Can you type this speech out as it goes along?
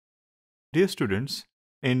Dear students,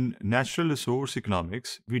 in natural resource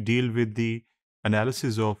economics, we deal with the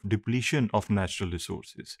analysis of depletion of natural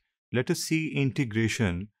resources. Let us see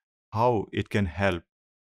integration, how it can help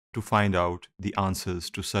to find out the answers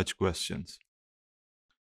to such questions.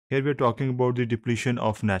 Here we are talking about the depletion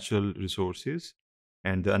of natural resources,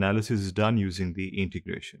 and the analysis is done using the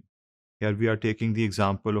integration. Here we are taking the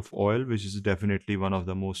example of oil, which is definitely one of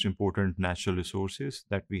the most important natural resources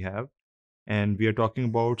that we have, and we are talking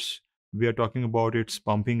about its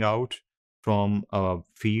pumping out from a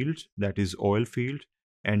field, that is oil field,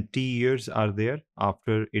 and t years are there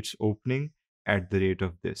after its opening at the rate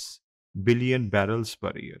of this billion barrels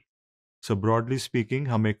per year. So broadly speaking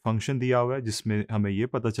हमें एक function दिया हुआ है जिसमें हमें ये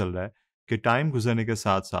पता चल रहा है कि टाइम गुजरने के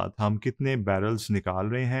साथ साथ हम कितने बैरल्स निकाल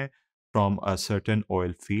रहे हैं from a certain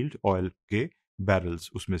oil field, oil के बैरल्स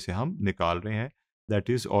उसमें से हम निकाल रहे हैं, दैट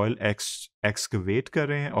इज ऑयल एक्सकवेट कर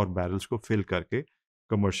रहे हैं और बैरल्स को फिल करके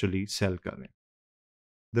कमर्शियली सेल कर रहे हैं.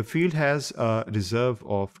 The field has a reserve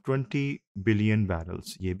of 20 billion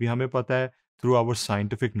barrels. ये भी हमें पता है through our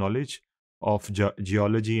scientific knowledge of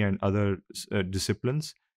geology and other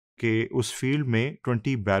disciplines कि उस फील्ड में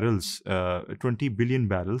 20 बिलियन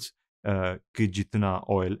बैरल्स की जितना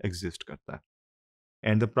ऑयल एग्जिस्ट करता है.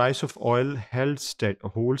 And the price of oil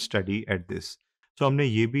hold study at this. सो हमने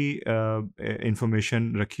ये भी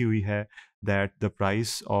इंफॉर्मेशन रखी हुई है दैट द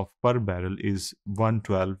प्राइस ऑफ पर barrel is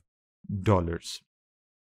 $112.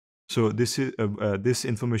 So this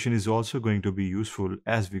information is also going to be useful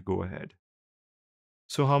as we go ahead.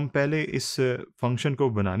 So हम पहले इस फंक्शन को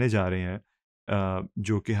बनाने जा रहे हैं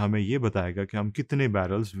जो कि हमें ये बताएगा कि हम कितने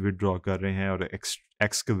बैरल्स विदड्रॉ कर रहे हैं और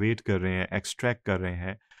एक्सकवेट कर रहे हैं, एक्सट्रैक्ट कर रहे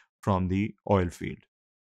हैं फ्रॉम दी ऑयल फील्ड.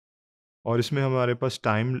 और इसमें हमारे पास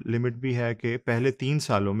टाइम लिमिट भी है कि पहले 3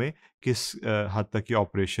 सालों में किस हद तक ये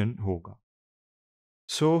ऑपरेशन होगा.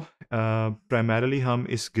 सो प्राइमरली हम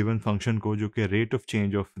इस गिवन फंक्शन को, जो कि rate of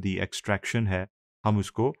change of the extraction है, हम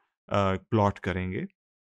उसको प्लॉट करेंगे.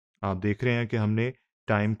 आप देख रहे हैं कि हमने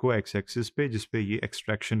टाइम को एक्स एक्सिस पे, जिस पे ये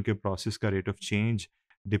एक्सट्रैक्शन के प्रोसेस का रेट ऑफ चेंज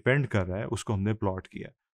डिपेंड कर रहा है, उसको हमने प्लॉट किया.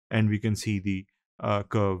 And we can see the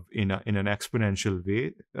curve in an exponential way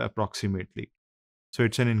approximately. So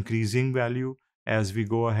it's an increasing value. As we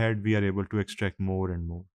go ahead, we are able to extract more and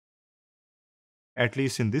more. At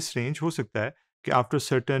least in this range, हो सकता है कि after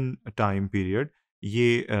certain time period ये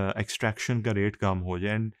extraction का rate कम हो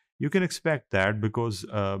जाए. And you can expect that because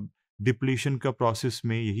depletion का process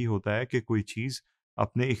में यही होता है कि कोई चीज़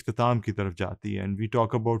अपने इख्तिताम की तरफ जाती है. And we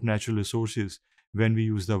talk about natural resources when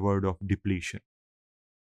we use the word of depletion.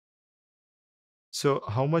 So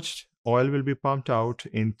how much oil will be pumped out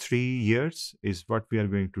in 3 years is what we are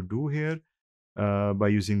going to do here. By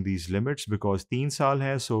using these limits, because 3 साल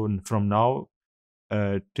है, so from now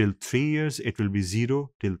till 3 years it will be 0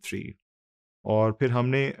 till 3. और फिर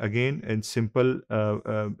हमने again in simple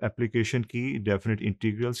application की definite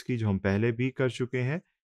integrals की, जो हम पहले भी कर चुके हैं.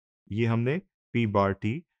 ये हमने पी बार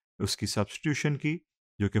टी उसकी सब्स्टिट्यूशन की,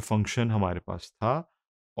 जो कि फंक्शन हमारे पास था,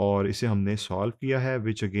 और इसे हमने सॉल्व किया है,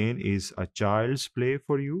 which again is a child's play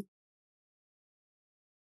for you.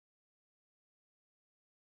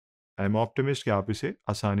 I am optimist कि आप इसे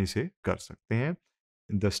आसानी से कर सकते हैं.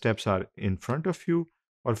 The steps are in front of you.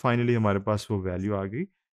 और फाइनली हमारे पास वो वैल्यू आ गई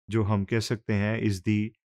जो हम कह सकते हैं is the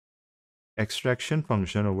extraction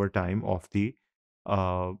function over time of the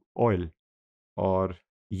oil. और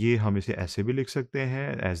ये हम इसे ऐसे भी लिख सकते हैं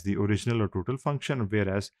एज द ओरिजिनल और टोटल फंक्शन, वेयर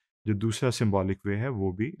एज जो दूसरा सिंबॉलिक वे है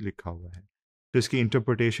वो भी लिखा हुआ है. तो इसकी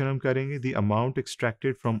इंटरप्रिटेशन हम करेंगे. The amount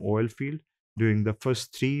extracted from oil field during the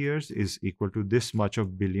first 3 years is equal to this much of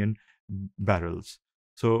billion barrels.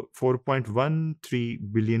 So 4.13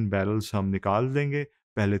 billion barrels हम निकाल देंगे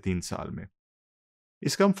पहले 3 साल में.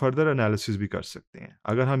 इसका हम फर्दर एनालिसिस भी कर सकते हैं.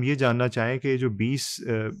 अगर हम ये जानना चाहें कि जो 20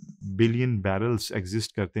 बिलियन बैरल्स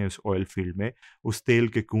एग्जिस्ट करते हैं उस ऑयल फील्ड में, उस तेल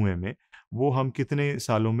के कुएं में, वो हम कितने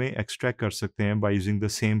सालों में एक्सट्रैक्ट कर सकते हैं by using the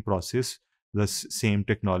same process, the same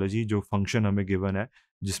technology, जो फंक्शन हमें गिवन है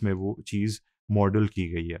जिसमें वो चीज़ मॉडल की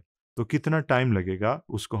गई है, तो कितना टाइम लगेगा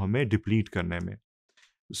उसको हमें डिप्लीट करने में.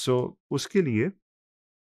 सो उसके लिए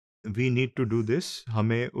we need to do this.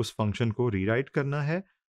 हमें उस फंक्शन को रीराइट करना है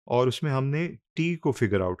और उसमें हमने टी को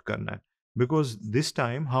फिगर आउट करना है, बिकॉज दिस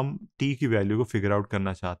टाइम हम टी की वैल्यू को फिगर आउट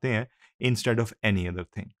करना चाहते हैं instead of any other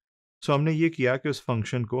thing. सो हमने ये किया कि उस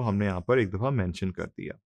फंक्शन को हमने यहाँ पर एक दफ़ा मेंशन कर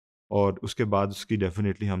दिया, और उसके बाद उसकी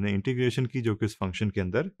डेफिनेटली हमने इंटीग्रेशन की, जो कि इस फंक्शन के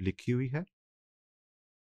अंदर लिखी हुई है.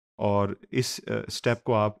 और इस स्टेप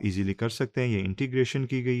को आप इजीली कर सकते हैं. ये इंटीग्रेशन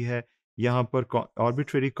की गई है. यहाँ पर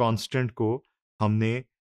आर्बिट्रेरी कांस्टेंट को हमने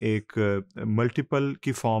एक मल्टीपल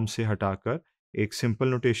की फॉर्म से हटाकर एक सिंपल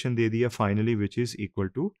नोटेशन दे दिया finally, which is equal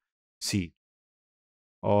to सी.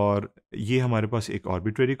 और ये हमारे पास एक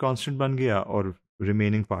आर्बिट्रेरी कांस्टेंट बन गया और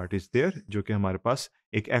रिमेनिंग पार्ट इज़ देयर जो कि हमारे पास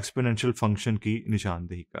एक एक्सपोनेंशियल फंक्शन की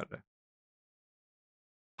निशानदेही कर रहा है।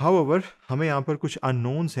 हाउएवर हमें यहाँ पर कुछ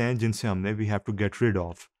अननोन्स हैं जिनसे हमने we have to get rid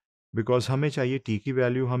of because हमें चाहिए टी की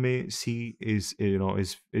वैल्यू हमें सी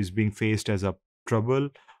is being faced as a trouble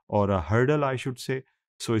और a hurdle I should say.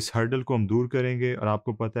 सो इस हर्डल को हम दूर करेंगे और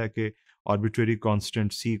आपको पता है कि आर्बिट्रेरी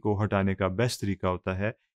कांस्टेंट सी को हटाने का बेस्ट तरीका होता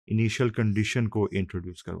है इनिशियल कंडीशन को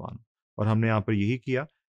इंट्रोड्यूस करवाना और हमने यहाँ पर यही किया।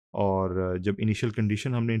 और जब इनिशियल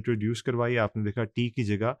कंडीशन हमने इंट्रोड्यूस करवाई आपने देखा टी की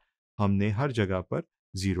जगह हमने हर जगह पर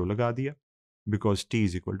ज़ीरो लगा दिया because t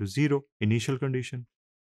is equal to 0 initial condition.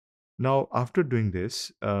 Now after doing this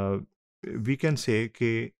we can say कि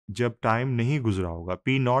जब टाइम नहीं गुजरा होगा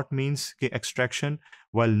p नॉट मीन्स कि extraction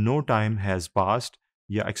while no time has passed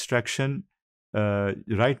या extraction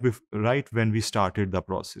right when we started the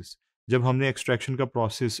process. जब हमने extraction का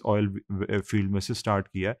प्रोसेस ऑयल फील्ड में से स्टार्ट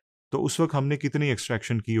किया तो उस वक्त हमने कितनी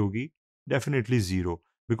एक्सट्रैक्शन की होगी definitely zero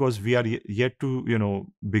because we are yet to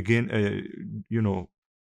begin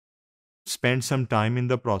spend some time in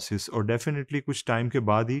the process और डेफिनेटली कुछ टाइम के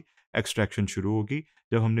बाद ही एक्सट्रैक्शन शुरू होगी।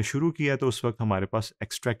 जब हमने शुरू किया तो उस वक्त हमारे पास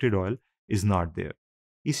extracted oil is not there.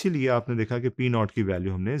 इसीलिए आपने देखा कि पी नॉट की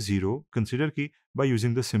वैल्यू हमने ज़ीरो कंसिडर की by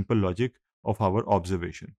using the simple logic of our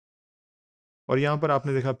observation. और यहाँ पर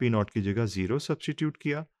आपने देखा पी नॉट की जगह ज़ीरो सब्सटीट्यूट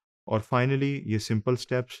किया और फाइनली ये सिंपल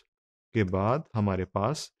स्टेप्स के बाद हमारे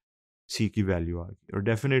पास सी की वैल्यू आ गई और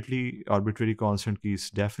डेफिनेटली आर्बिट्रेरी कांस्टेंट की इस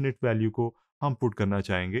डेफिनेट वैल्यू को हम पुट करना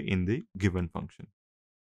चाहेंगे इन द गिवन फंक्शन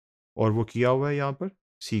और वो किया हुआ है यहाँ पर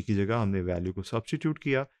सी की जगह हमने वैल्यू को सब्स्टिट्यूट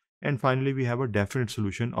किया and finally we have a definite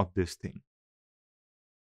solution of this thing.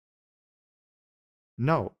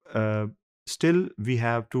 Now, still we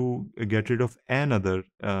have to get rid of another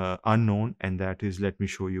unknown and that is let me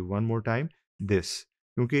show you one more time this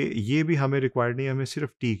क्योंकि ये भी हमें required नहीं है हमें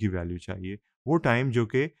सिर्फ T की value चाहिए वो टाइम जो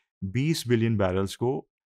कि 20 बिलियन बैरल्स को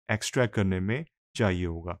एक्सट्रैक्ट करने में चाहिए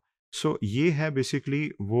होगा। सो ये है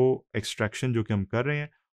बेसिकली वो एक्सट्रैक्शन जो कि हम कर रहे हैं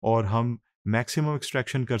और हम मैक्सिमम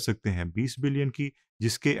एक्सट्रैक्शन कर सकते हैं 20 बिलियन की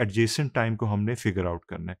जिसके एडजेसेंट टाइम को हमने फिगर आउट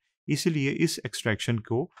करना है। इसीलिए इस एक्सट्रैक्शन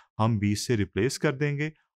को हम 20 से रिप्लेस कर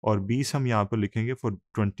देंगे और 20 हम यहाँ पर लिखेंगे फॉर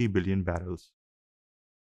 20 बिलियन बैरल्स।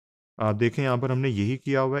 आप देखें यहाँ पर हमने यही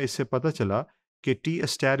किया हुआ है। इससे पता चला कि टी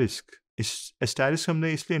एस्टेरिस्क इस एस्टेरिस्क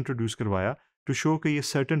हमने इसलिए इंट्रोड्यूस करवाया टू शो कि ये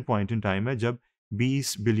सर्टेन पॉइंट इन टाइम है जब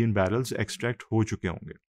 20 बिलियन बैरल्स एक्सट्रैक्ट हो चुके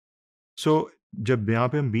होंगे। सो जब यहाँ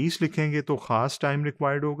पे हम 20 लिखेंगे तो ख़ास टाइम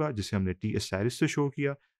रिक्वायर्ड होगा जिसे हमने टी एस्टेरिस से शो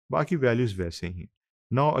किया, बाकी वैल्यूज़ वैसे ही।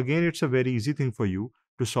 Now again it's a very easy thing for you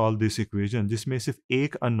to solve this equation जिसमें सिर्फ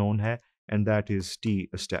एक अननोन है एंड दैट इज़ टी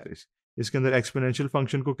एस्टेरिस। इसके अंदर एक्सपोनेंशियल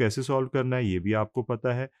फंक्शन को कैसे सॉल्व करना है ये भी आपको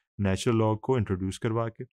पता है नेचुरल लॉग को इंट्रोड्यूस करवा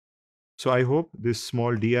के। सो I hope this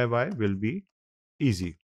small DIY will be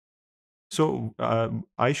easy. So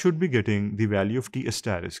I should be getting the value of t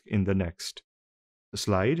asterisk in the next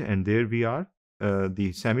slide and there we are the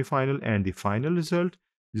semi-final and the final result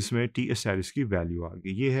जिसमें T एस्टेरिस की value आ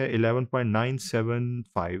गई। ये है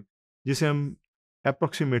 11.975 जिसे हम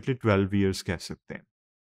approximately 12 years कह सकते हैं।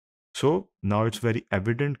 So now it's very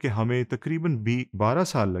evident कि हमें तकरीबन 12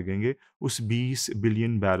 साल लगेंगे उस 20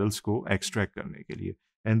 बिलियन बैरल्स को एक्सट्रैक्ट करने के लिए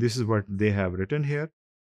and this is what they have written here.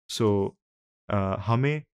 सो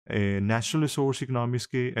हमें नेचुरल रिसोर्स इकनॉमिक्स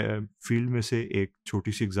के फील्ड में से एक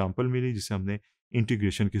छोटी सी एग्जांपल मिली जिसे हमने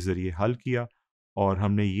इंटीग्रेशन के ज़रिए हल किया और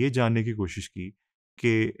हमने ये जानने की कोशिश की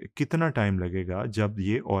कि कितना टाइम लगेगा जब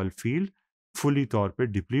ये ऑयल फील्ड फुली तौर पे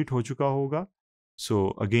डिप्लीट हो चुका होगा। So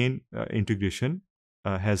again integration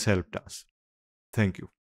has helped us. Thank you.